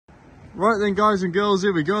Right then, guys and girls,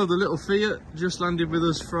 here we go. The little Fiat just landed with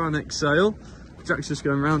us for our next sale. Jack's just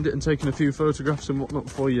going around it and taking a few photographs and whatnot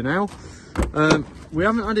for you now. We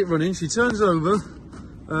haven't had it running. She turns over,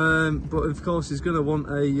 but of course he's going to want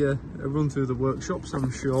a run through the workshops,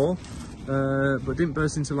 I'm sure. But didn't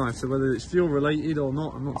burst into life, so whether it's fuel related or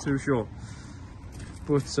not, I'm not too sure.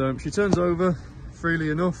 But she turns over freely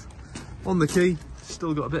enough on the key.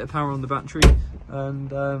 Still got a bit of power on the battery, and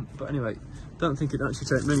but anyway, don't think it'd actually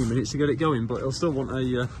take many minutes to get it going, but it'll still want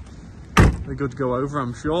a good go over,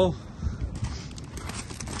 I'm sure.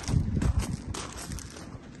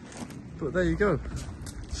 But there you go.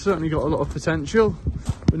 Certainly got a lot of potential.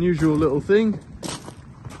 Unusual little thing.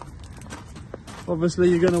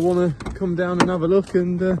 Obviously you're going to want to come down and have a look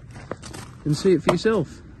and see it for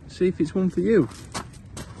yourself. See if it's one for you.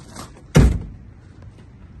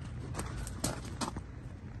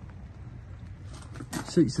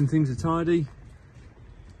 Seats and things are tidy.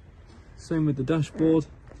 Same with the dashboard.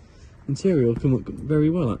 Interior will come up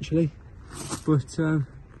very well actually. But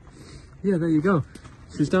yeah, there you go.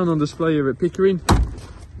 She's down on display here at Pickering.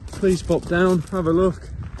 Please pop down, have a look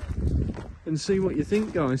and see what you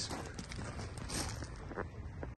think, guys.